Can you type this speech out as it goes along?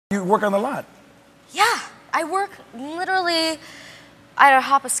You work on the lot? Yeah, I work literally, I had a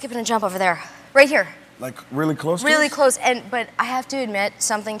hop, a skip, and a jump over there. Right here. Like really close to Really us? close, but I have to admit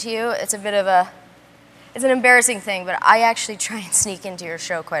something to you. It's a bit of a, it's an embarrassing thing, but I actually try and sneak into your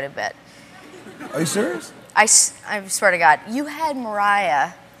show quite a bit. Are you serious? I swear to God. You had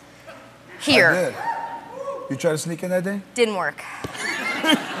Mariah here. I did. You tried to sneak in that day? Didn't work.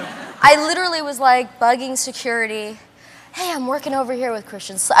 I literally was like bugging security. Hey, I'm working over here with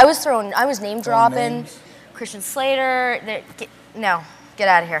Christian. I was name dropping. Christian Slater. Get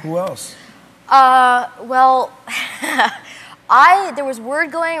out of here. Who else? Well, there was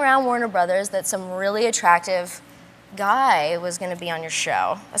word going around Warner Brothers that some really attractive guy was going to be on your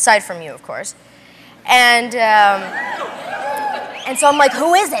show, aside from you, of course. And so I'm like,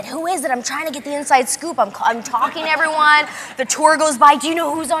 who is it? Who is it? I'm trying to get the inside scoop. I'm talking to everyone. The tour goes by. Do you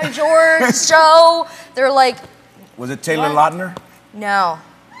know who's on George's show? They're like, was it Taylor Lautner? No.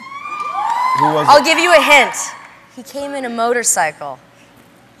 Who was I'll it? give you a hint. He came in a motorcycle.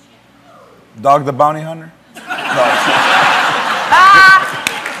 Dog the Bounty Hunter? No.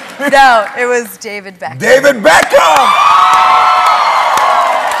 No, it was David Beckham. David Beckham!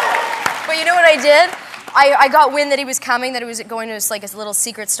 But you know what I did? I got wind that he was coming, that he was going to his little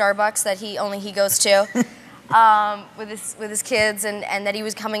secret Starbucks that only he goes to with his kids, and that he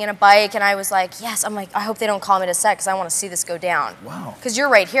was coming in a bike, and I was like, yes. I'm like, I hope they don't call me to set because I want to see this go down. Wow. Because you're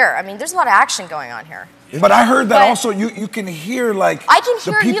right here. I mean, there's a lot of action going on here. But I heard that also you can hear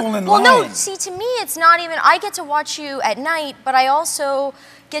the people in line. Well, no, see, to me, it's not even, I get to watch you at night, but I also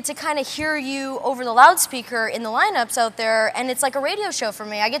get to kind of hear you over the loudspeaker in the lineups out there, and it's like a radio show for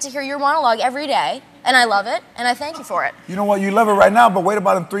me. I get to hear your monologue every day, and I love it, and I thank you for it. You know what? You love it right now, but wait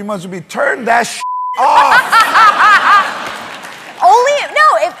about in 3 months, you'll be turn that off.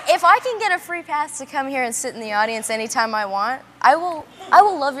 If I can get a free pass to come here and sit in the audience anytime I want, I will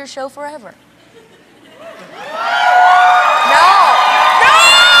love your show forever. No!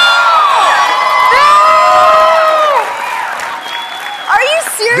 Are you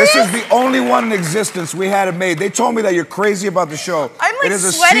serious? This is the only one in existence. We had it made. They told me that you're crazy about the show. I'm like it is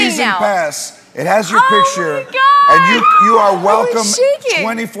a sweating season now. pass. It has your picture. Oh my God. And you are welcome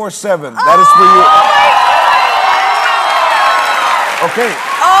 24/7. That is for you. Okay.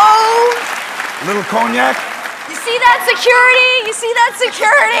 Oh. Little cognac. You see that security? You see that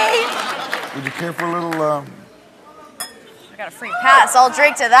security? Would you care for a little? I got a free pass. I'll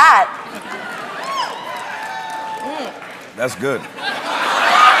drink to that. That's good.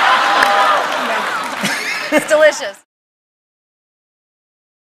 It's delicious.